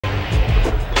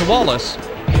to Wallace.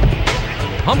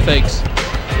 Pump fakes.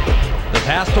 The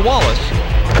pass to Wallace.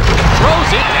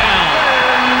 Throws it down.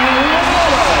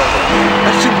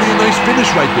 That's simply a nice finish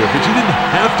right there, because he didn't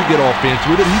have to get offense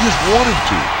with it. He just wanted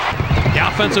to. The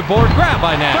offensive board grab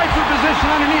by Knapp. Fight for position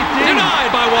underneath, D.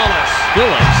 Denied by Wallace.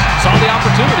 Phillips saw the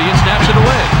opportunity and snatched it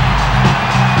away.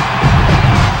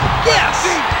 Yes!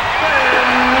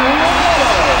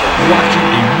 Watching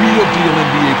a real deal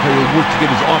NBA player work to get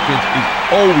his offense is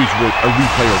always worth a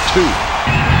replay or two.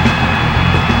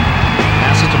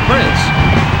 Passes to Prince.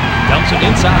 Dumps it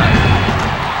inside.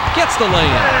 Gets the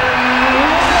lay-in.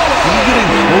 When you get in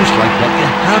close like that, you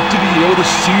have to be able to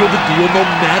seal the deal no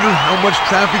matter how much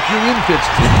traffic you're in, Fitz.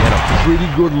 He had a pretty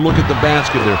good look at the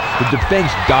basket there. The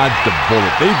defense dodged the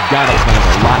bullet. They've got to plan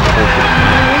a lot closer.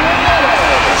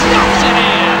 Stuffs it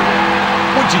in.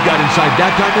 Once he got inside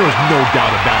that time, there was no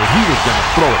doubt about it. He was going to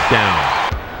throw it down.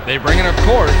 They bring it up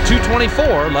court.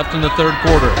 2:24 left in the third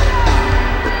quarter.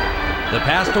 The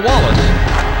pass to Wallace.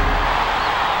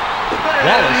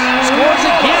 Wallace scores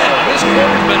again. This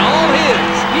quarter's been all his.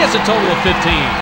 He has a total of 15.